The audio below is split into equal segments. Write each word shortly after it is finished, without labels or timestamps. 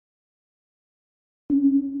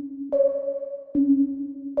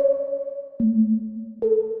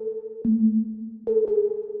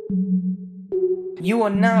You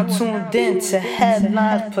are now tuned in to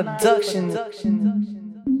Headlines Productions.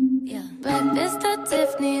 Breakfast at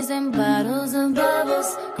Tiffany's and bottles of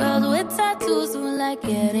bubbles. Girls with tattoos who like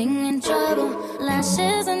getting in trouble.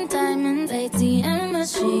 Lashes and diamonds, ATM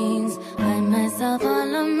machines. Buy myself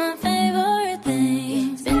all of my favorite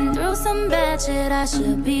things. Been through some bad shit, I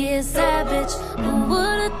should be a savage. Who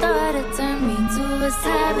would've thought it turned me to a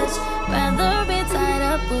savage? Rather be tied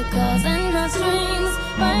up with calls and not strings.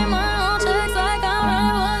 Write my own checks like I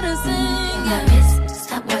write what I sing. My wrist,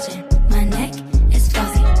 stop watching. My neck is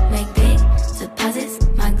flossy. Make big deposits.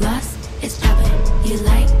 My gloss is popping. You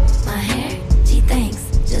like my hair? Gee, thanks.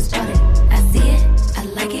 Just bought it. I see it. I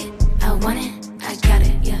like it. I want it. I got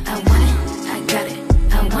it. Yeah, I want it. I got it.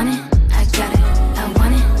 I want it. I got it. I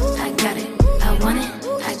want it. I got it. I want it.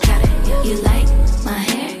 I got it. Yeah. You like my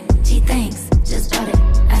hair? Gee, thanks. Just bought it.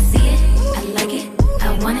 I see it. I like it.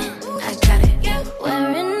 I want it. I got it. Yeah.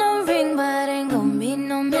 Wearing no ring, but ain't gon' be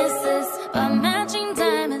no misses. But matching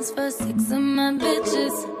diamonds for 6 of my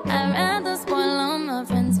bitches. I'd rather spoil all my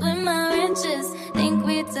friends with my riches. Think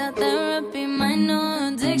we tell therapy, my no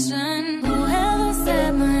addiction. Whoever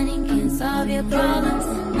said money can't solve your problems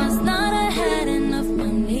must not have had enough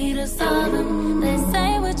money to solve them. They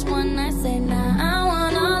say which one, I say nah, I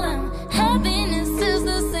want all them. Happiness is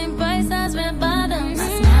the same price as red bottoms. My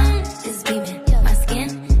smile is beaming, my skin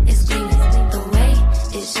is gleaming. The way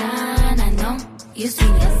it shine, I know you've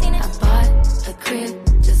seen it. I bought a crib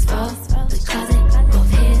just for the closet, both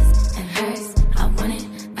his and hers. I want it,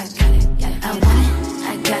 I got it, yeah. I want it,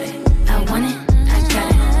 I got it. I want it, I got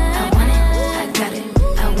it. I want it, I got it.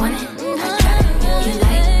 I want it, I got it. You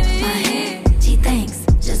like my hair? Gee, thanks,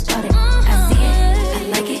 just bought it. I see it, I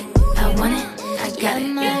like it. I want it, I got it.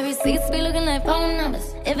 My receipts be looking like phone numbers.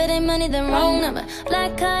 If it ain't money, then wrong number.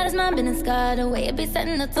 Black card is my business card. The way it be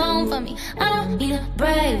setting the tone for me. I don't need a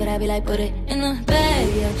brave, but I be like, put it in the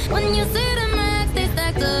bag, yeah. When you see the max, they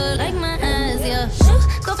stacked up like my ass, yeah. Shoot,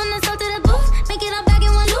 go from the south to the booth. Make it all back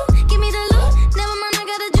in one loop. Give me the loot. Never mind, I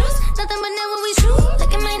got the juice. Nothing but never we shoot.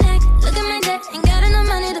 Look at my neck, look at my debt. Ain't got enough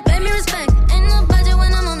money to pay me respect. Ain't no budget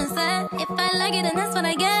when I'm on the set. If I like it, then that's what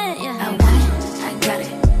I get, yeah. I want it, I got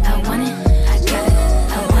it. I want it, I got it.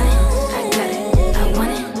 I want it, I got it. I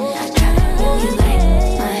want it, I got it. You like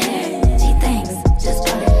my hair? Gee, thanks, just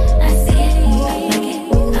bought it. I see it, I like it.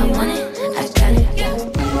 I want it, I got it, yeah.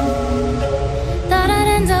 Thought I'd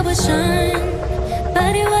end up with Sean,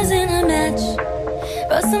 but it wasn't a match.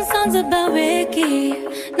 Wrote some songs about Ricky.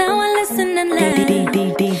 Now I listen and laugh.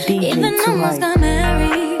 Even almost got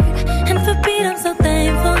married. And for Pete, I'm so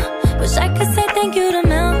thankful. Wish I could say thank you to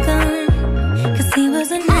Malcolm, cause he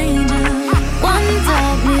was an angel. One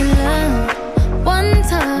taught me love, one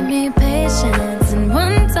taught me patience, and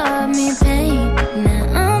one taught me pain.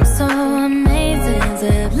 Now I'm so amazing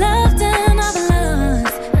to have loved and I've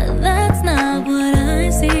lost, but that's not what I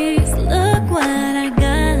see. So look what I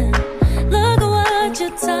got, look what you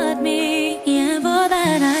taught me. Yeah, for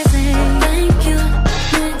that I say thank you.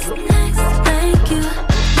 Next, thank you.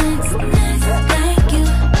 Next, thank you.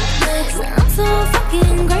 Next, I'm so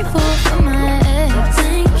fucking grateful for my ex.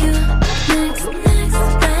 Thank you. Next,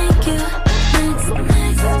 thank you. Next,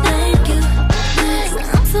 thank you. Next,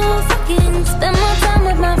 I'm so fucking spend more time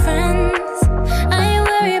with my friends. I ain't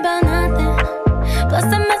worried about nothing. Plus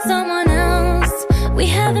I met someone else. We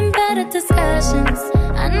having better discussions.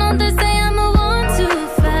 I know they say I move on too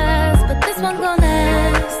fast, but this one gon'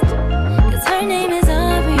 last. Cause her name is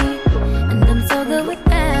Ari, and I'm so good with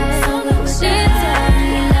that. She taught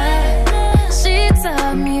me love, she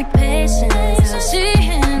taught me patience, how she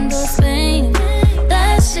handles pain.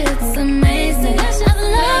 That shit's amazing. I've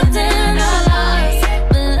loved and I lost,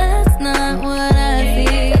 but that's not what I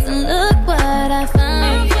see. Cause look what I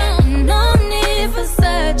found. No need for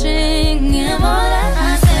searching. Yeah, more that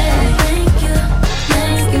I say. Thank you,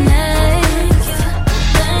 thank you, next.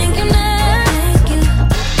 Thank you, next. Thank you,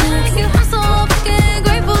 thank you. I'm so fucking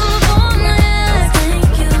grateful for my ex.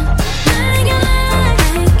 Thank you, thank you, next.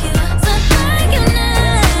 Thank you, so thank you,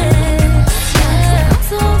 next. Yeah, I'm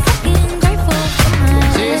so fucking grateful for my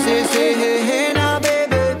ex. Say, hey, hey now,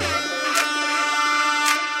 baby.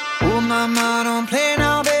 Oh, mama, don't play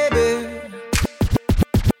now, baby.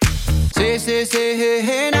 Say, hey,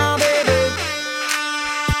 hey now, baby.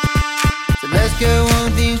 So let's get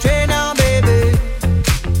one thing straight now, baby.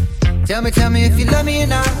 Tell me if you love me or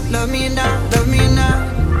not, love me or not, love me or not.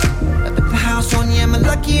 At the house on you, am I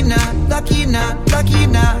lucky or not, lucky or not, lucky or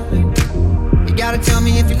not? You gotta tell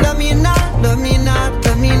me if you love me or not, love me or not,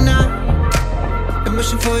 love me or not. I'm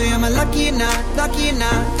wishing for you, am I lucky or not, lucky or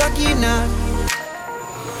not, lucky or not?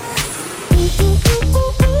 Ooh, ooh, ooh,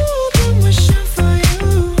 ooh, ooh, I'm wishing for you.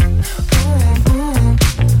 Ooh, ooh.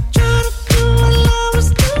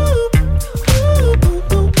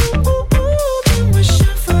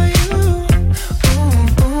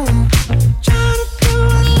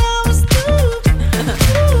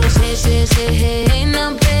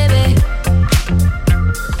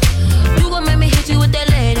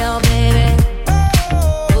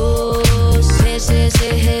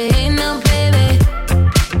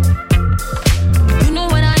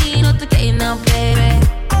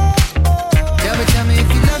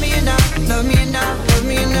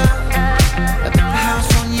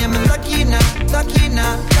 not, lucky or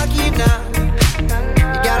not, lucky or not.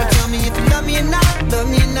 You gotta tell me if you love me or not, love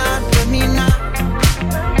me or not, love me or not.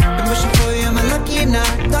 Been wishing for you, am I lucky or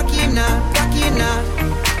not, lucky or not, lucky or not.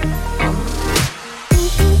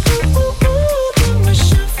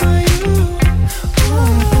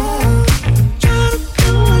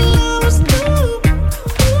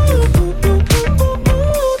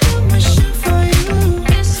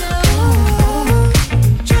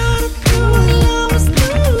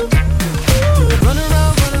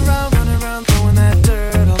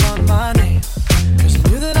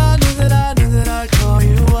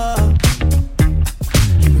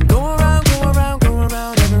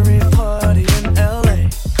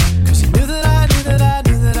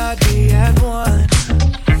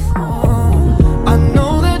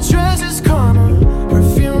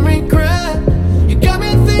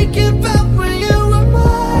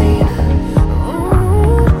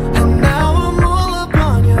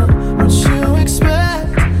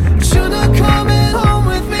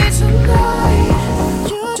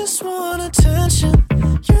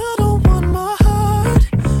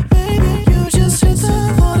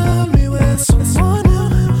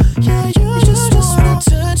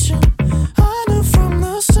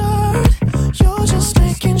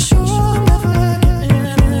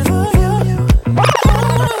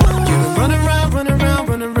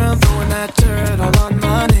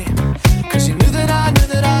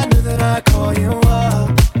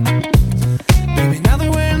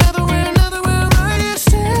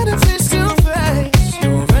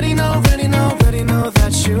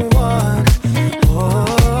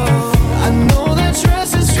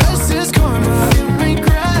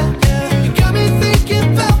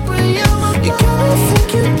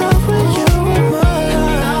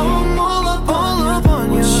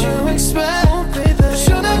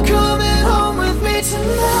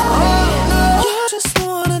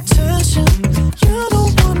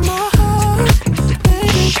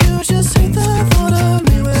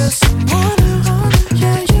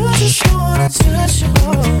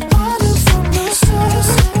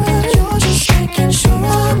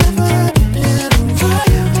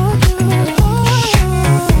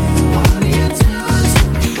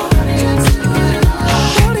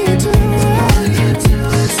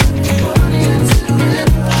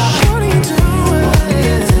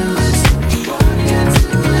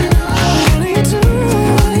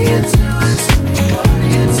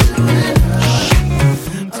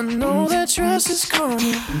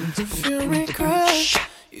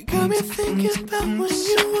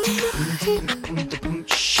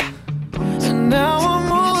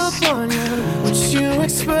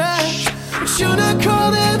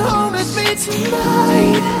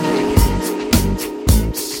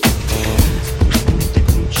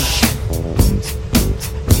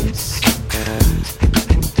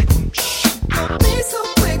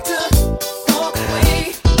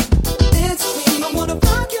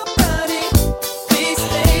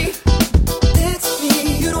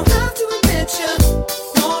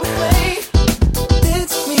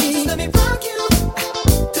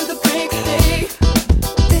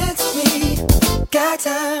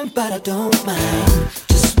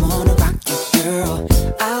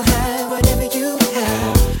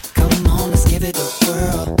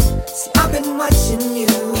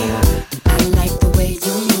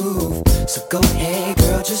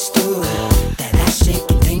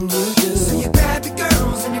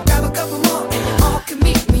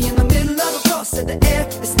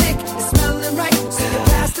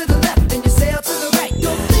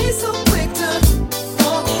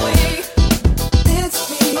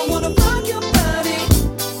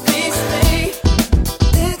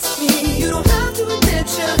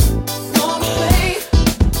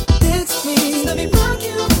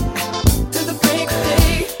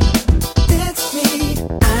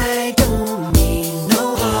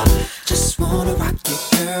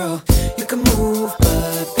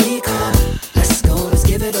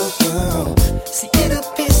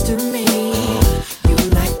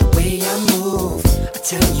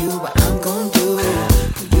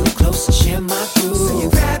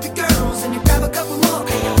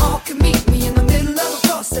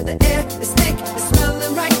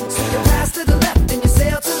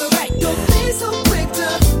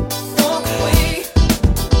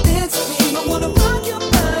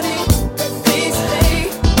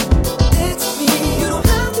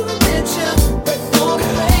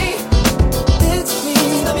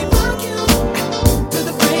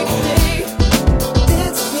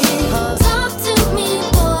 Cause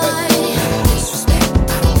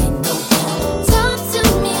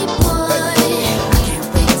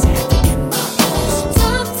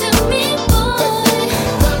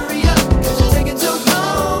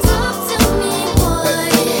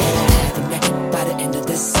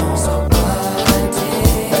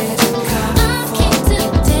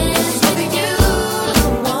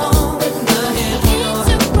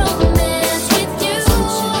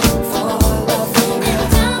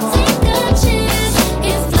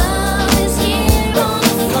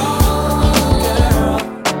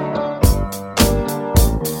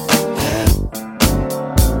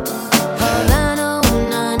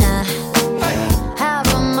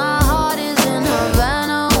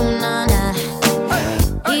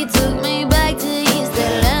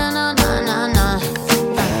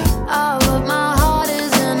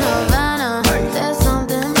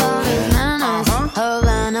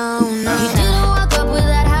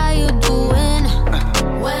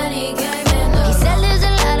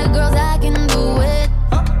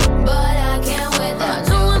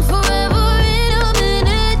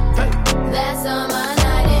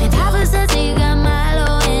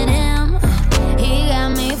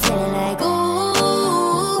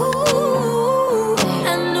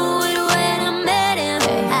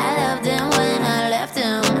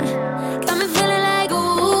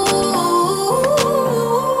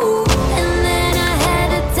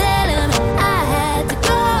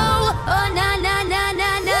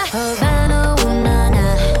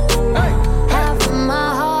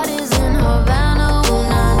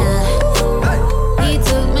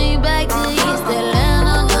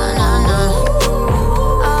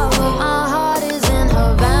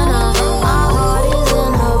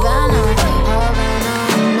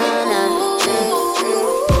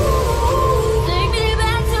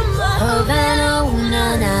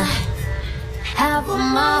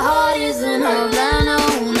is in Havana,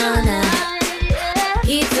 ooh, nah, nah.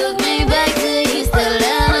 He took me back to East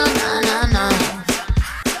Atlanta, nah, nah, nah.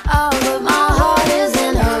 Oh, but my heart is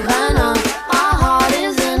in Havana. My heart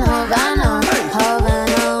is in Havana,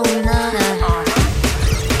 Havana, ooh, nah, nah.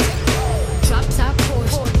 Drop top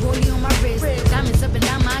Porsche, rollie on my wrist, diamonds up and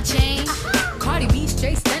down my chain. Cardi B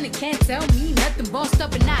straight stunning, can't tell me nothing. Bossed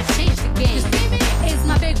up and I changed the game. It's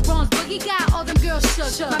my big bronze boogie, got all them girls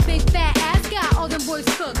shook. My big fat ass got all them boys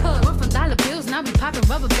cooked. Went from dollar bills, now we popping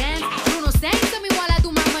rubber bands. Bruno sang to me while I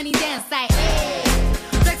do my money dance like, hey.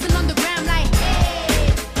 Flexing on the gram like,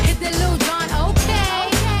 hey. Hit that Lil Jon, okay,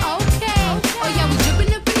 okay. Oh yeah, we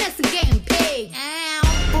dripping and finesse and getting paid.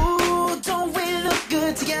 Ooh, don't we look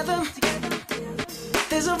good together?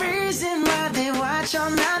 There's a reason why they watch all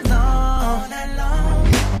night long.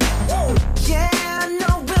 Yeah, I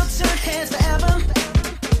know we'll turn heads forever.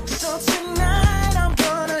 So tonight I'm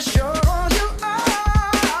gonna show you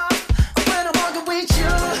off. When I'm walking with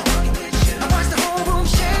you, I watch the whole room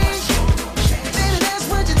change. Baby, that's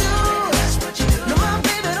what you do. No, my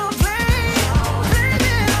baby don't play. Blame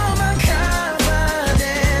it on my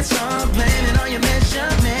confidence, or blame it on your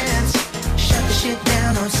measurements. Shut the shit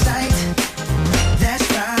down on sight. That's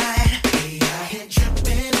right. We out here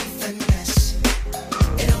dripping in finesse.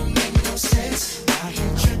 It don't make no sense. Out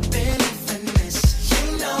here dripping in finesse. You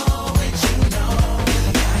know it, you know. We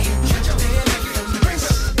out here dripping in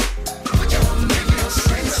finesse. But you don't make no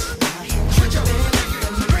sense. Out here dripping in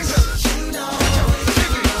finesse. You know it, you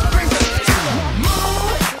know.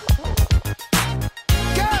 Move,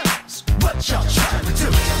 girls, what y'all trying to do?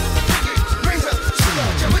 Brings up,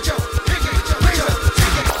 what y'all,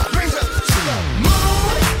 brings up,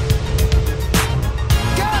 move,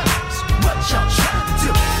 girls, what y'all trying to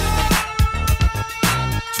do?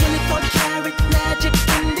 24 karat magic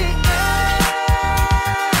in the air.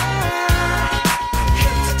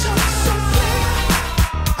 Head to toe so clear.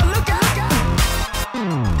 Look out.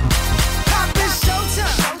 Pop is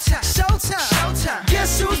showtime. Showtime.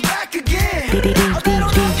 Guess who's back again? I bet on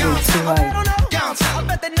I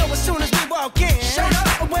bet they know as soon as we walk in. Showed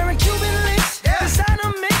up, I'm wearing Cuban links,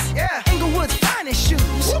 designer mix, Inglewood's finest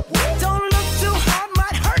shoes. Don't look too hard,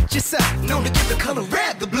 might hurt yourself. Known to give the color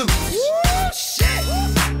red the blues. Woo, shit.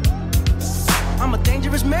 I'm a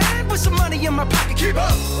dangerous man with some money in my pocket. Keep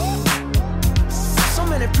up. So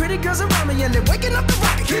many pretty girls around me and they're waking up the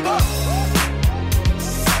rocket. Keep up.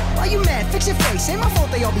 Why you mad? Fix your face. Ain't my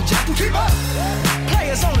fault they all be jacking. Keep up.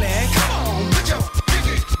 Players only. Come on, put your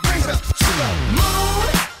pinky rings up to the moon.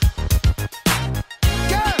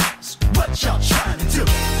 Girls, what y'all trying to do?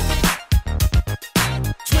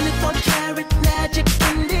 24 karat magic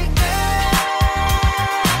in the air.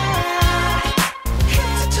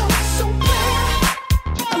 Head to toe so clear.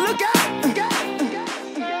 Look out.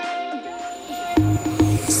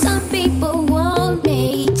 Some people want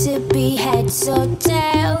me to be heads or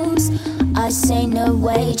tails. I say no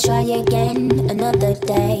way, try again another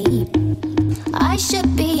day. I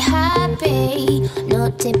should be happy,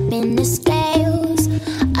 not tipping the scales.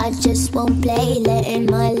 I just won't play, letting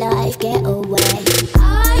my life get away.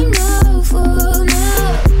 I'm no fool,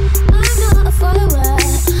 no, I'm not a follower.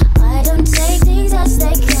 I don't take things as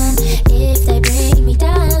they come if they bring me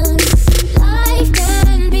down. Life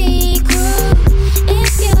can be cruel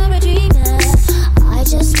if you're a dreamer. I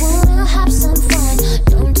just wanna have some fun.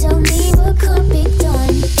 Don't tell me what can't be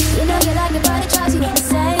done. You know you like it, but it drives you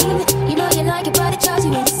insane. You know you like it, but it drives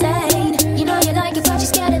you insane. You know you like it, but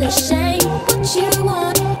you're scared of the shame. What you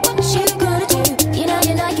want, what you gonna do? You know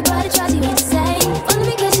you like it, but it drives you insane.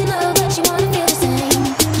 Only because you know that you wanna feel the same.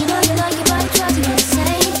 You know you like it, but it drives you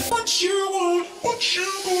insane. What you want, what you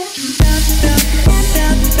gonna do?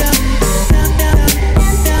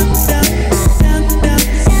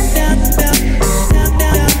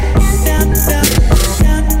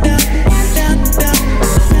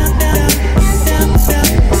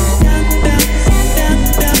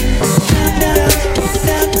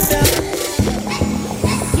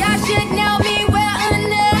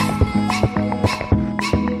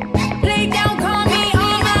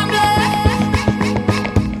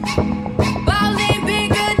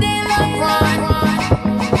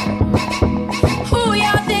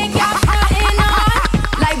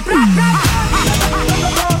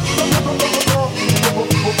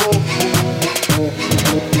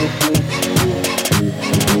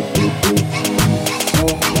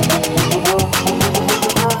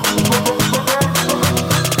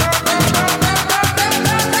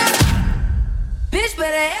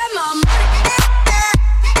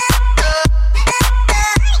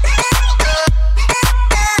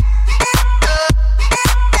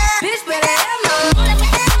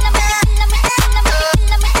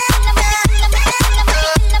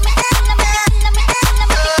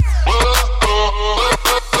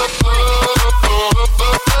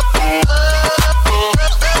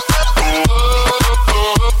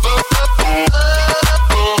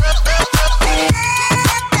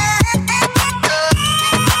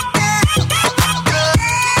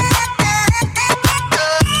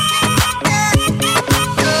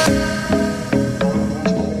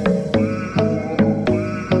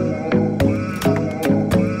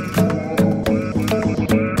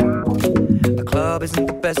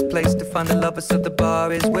 best place to find the lovers, so the bar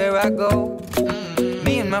is where I go.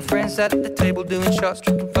 Me and my friends sat at the table doing shots,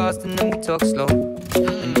 tripping fast, and then we talk slow.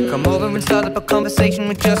 And you come over and start up a conversation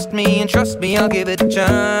with just me, and trust me, I'll give it a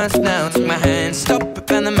chance. Now take my hand, stop it,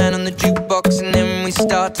 and the man on the jukebox, and then we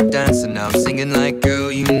start to dance. And now I'm singing like, girl,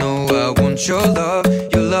 you know I want your love.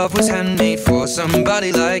 Your love was handmade for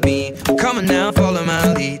somebody like me. Come on now, follow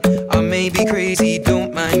my lead. I may be crazy,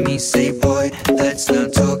 don't mind me. Say, boy, let's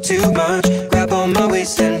not talk too much. Grab on my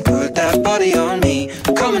waist and put that body on me.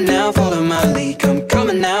 Come on now, follow my lead. Come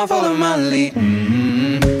on now, follow my lead.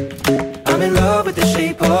 I'm in love with the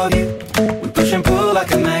shape of you. We push and pull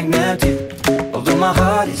like a magnet do. Although my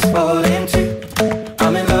heart is falling too.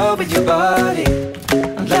 I'm in love with your body.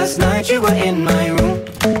 And last night you were in my room,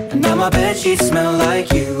 and now my bedsheets smell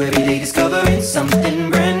like you. Every day discovering something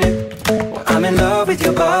brand new. Well, I'm in love with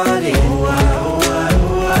your body.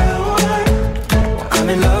 I'm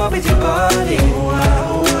in love with your body.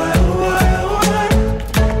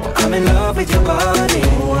 I'm in love with your body.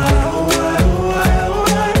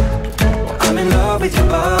 I'm in love with your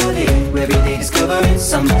body. Every day discovering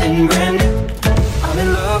something brand new. I'm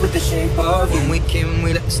in love with the shape of you. When we came,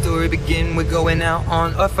 we let the story begin. We're going out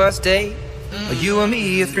on our first date. You and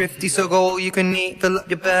me are thrifty, so go all you can eat. Fill up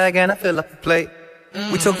your bag and I fill up the plate.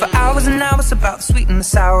 We talk for hours and hours about the sweet and the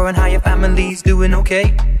sour, and how your family's doing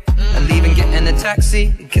okay. And leaving, getting a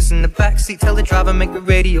taxi, kissing the backseat, tell the driver make the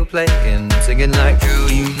radio play. And singing like, girl,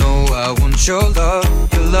 you know I want your love.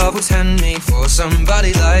 Your love was handmade for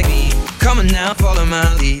somebody like me. Come on now, follow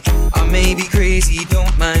my lead. I may be crazy,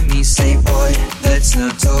 don't mind me. Say, boy, let's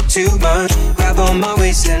not talk too much. Grab on my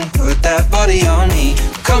waist and put that body on me.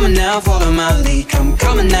 Come on now, follow my lead. Come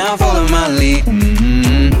on now, follow my lead.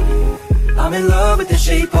 I'm in love with the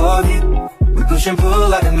shape of you. We push and pull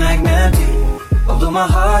like a magnet do. Although my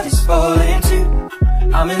heart is falling too.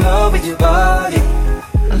 I'm in love with your body.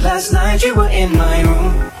 And last night you were in my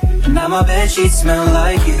room, and now my bedsheets smell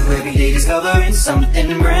like you. Every day discovering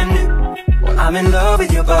something brand new. Well, I'm in love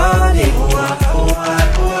with your body.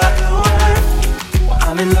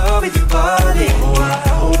 I'm in love with your body.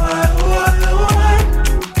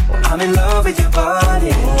 I'm in love with your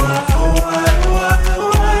body.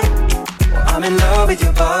 I'm in love with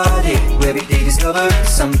your body. Every day discovering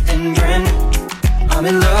something brand new. I'm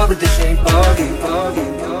in love with the shape of you.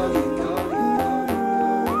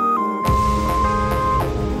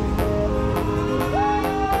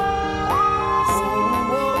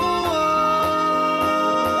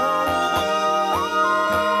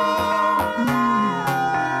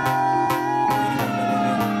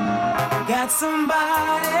 Got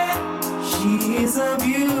somebody, she is a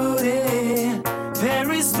beauty,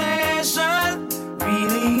 very special,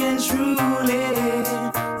 really and truly.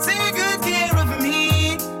 Take good care of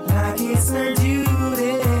me, like it's her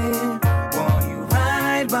duty. Won't you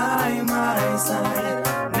ride by my side,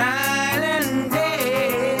 night and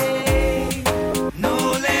day? No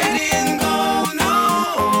letting go, no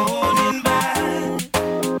holding back,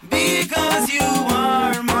 because you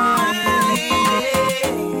are my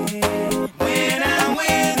lady. When I'm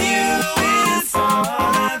with you, it's all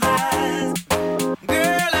I've asked.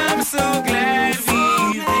 Girl, I'm so glad we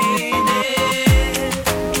made it.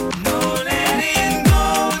 No letting go,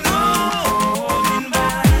 no holding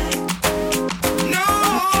back. No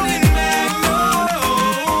holding back, no,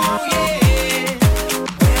 yeah.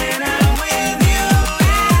 When I'm with you,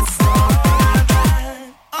 it's all I've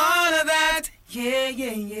asked. All of that, yeah,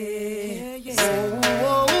 yeah, yeah, yeah.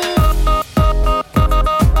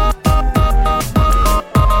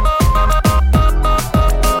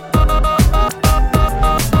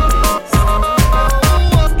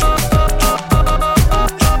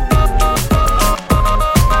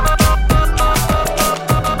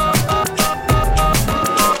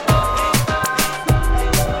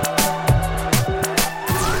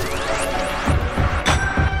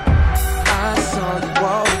 I saw you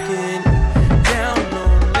walking down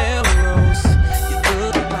on Melrose. You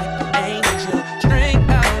look like an angel straight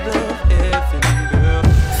out of heaven, girl.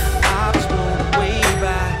 I was blown away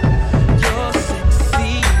by your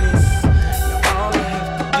sexiness. Now all I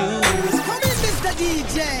have to do is Come in, Mr.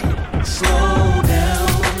 DJ. slow down.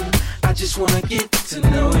 I just wanna get to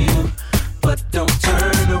know you, but don't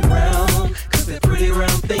turn around, 'cause that pretty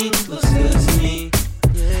round thing looks good to me.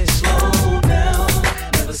 Slow down,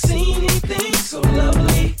 never seen anything so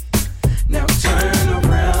lovely. Now turn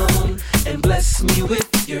around and bless me with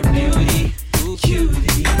your beauty,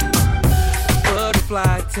 cutie.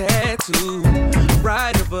 Butterfly tattoo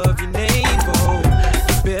right above your navel.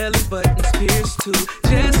 Your belly button's pierced too,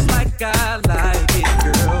 just like I like it,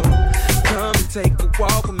 girl. Come and take a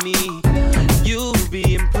walk with me. You'll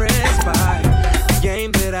be impressed by the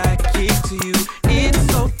game that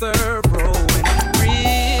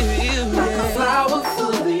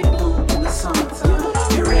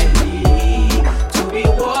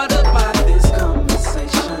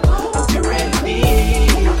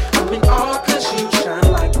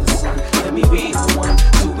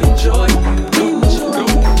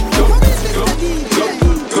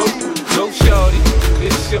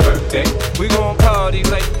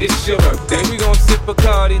like it's your birthday. We gon' sip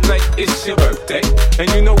Bacardi like it's your birthday.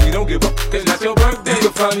 And you know we don't give up, it's not your birthday.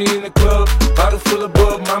 You can find me in the club, bottle full of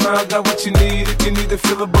bub. Mama, I got what you need if you need to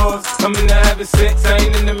fill a buzz. I'm into having sex, I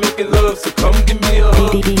ain't into making love. So come give me a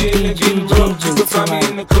hug, getting rough. You can find me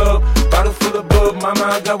in the club, bottle full of bub. Mama,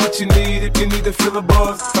 I got what you need if you need to fill a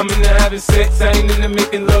buzz. I'm into having sex, I ain't into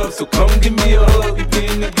making love. So come give me a hug,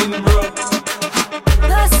 getting rough.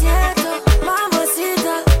 Lo siento,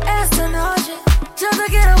 mamacita, esta noche yo te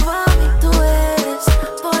quiero pa' mí. Tú eres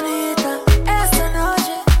bonita, esta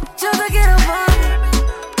noche yo te quiero pa' mí.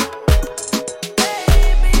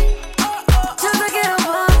 Yo te quiero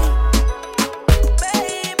pa' mí.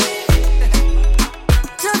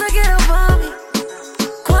 Yo te quiero pa' mí.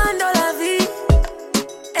 Cuando la vi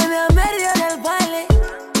en el medio del baile,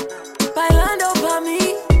 bailando pa' mí,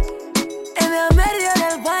 en el medio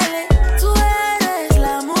del baile. Tú eres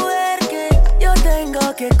la mujer que yo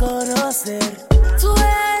tengo que conocer. Tú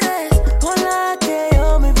eres con la que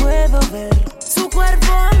yo me puedo ver. Su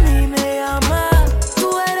cuerpo a mí me llama.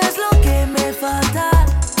 Tú eres lo que me falta.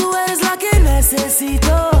 Tú eres la que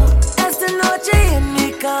necesito esta noche en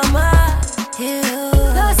mi cama.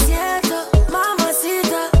 Lo siento,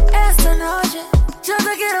 mamacita, esta noche yo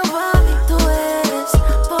te quiero pa' mí. Tú eres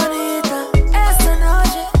bonita, esta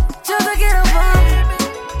noche yo te quiero pa' mí.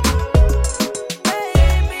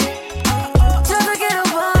 Yo te quiero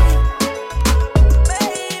pa' mí.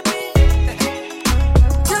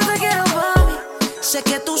 Yo te quiero pa' mí. Sé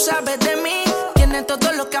que tú sabes de mí, tienes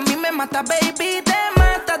todo lo que a mí me mata, baby. Te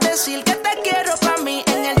mata decir que te quiero pa' mí.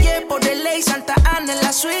 En el jet por el ley, Santa Ana en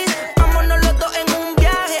la suite. Vámonos los dos en un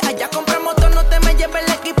viaje. Allá compramos todo, no te me lleves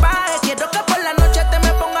el equipaje. Quiero que por la noche te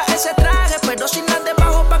me pongas ese traje, pero sin nada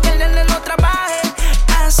debajo pa' que el nene no trabaje.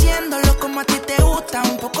 Haciéndolo como a ti te gusta,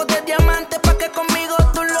 un poco de diamante pa' que conmigo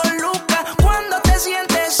tú lo lucas. Cuando te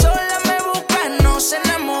sientes sola me buscas, no se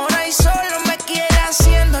enamora y solo me quiere.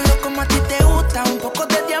 Haciéndolo como a ti te gusta, un poco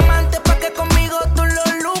de diamante pa' que conmigo tú lo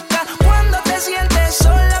lucas. Cuando te sientes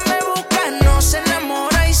sola me buscas, no se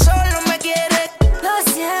enamora y solo me quiere. Lo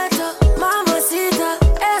siento, mamacita,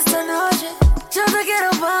 esta noche yo te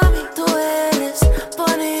quiero pa' mí. Tú eres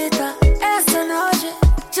bonita, esta noche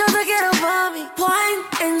yo te quiero pa' mí. Wine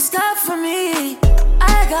and stuff for me,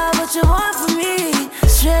 I got what you want for me.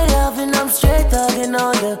 Straight up and I'm straight talking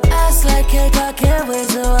on the ass like cake. I can't wait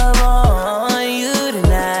till I'm on you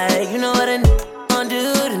tonight. You know what I'm gonna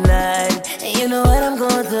do tonight, and you know what I'm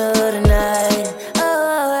gonna do tonight.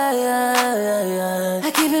 Oh, yeah.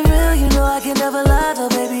 I keep it real, you know I can never lie, though,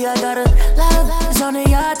 baby. I got a lot of lies on the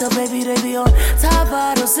yacht, though, baby. They be on top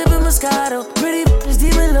bottle, sipping Moscato. Pretty bitches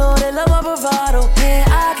deep and low, they love my bravado. Yeah,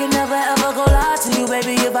 I can never ever go lie to you,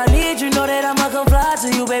 baby. If I need you, know that I'ma come fly to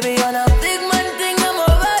you, baby. On a big man thing, I'ma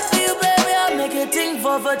ride for you, baby. I'll make a thing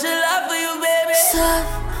for July for you, baby. Soft,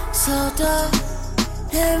 so tough,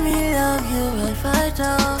 let me love you right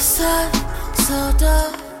now. Soft, so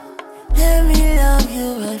tough, let me love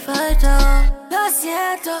you right now. Lo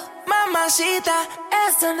siento, Mamacita,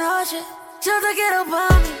 esta noche yo te quiero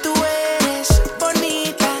pa' mí. tú eres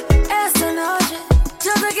bonita. Esta noche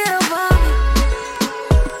yo te quiero pa' mí.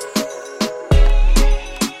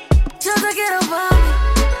 Yo te quiero pa' mí.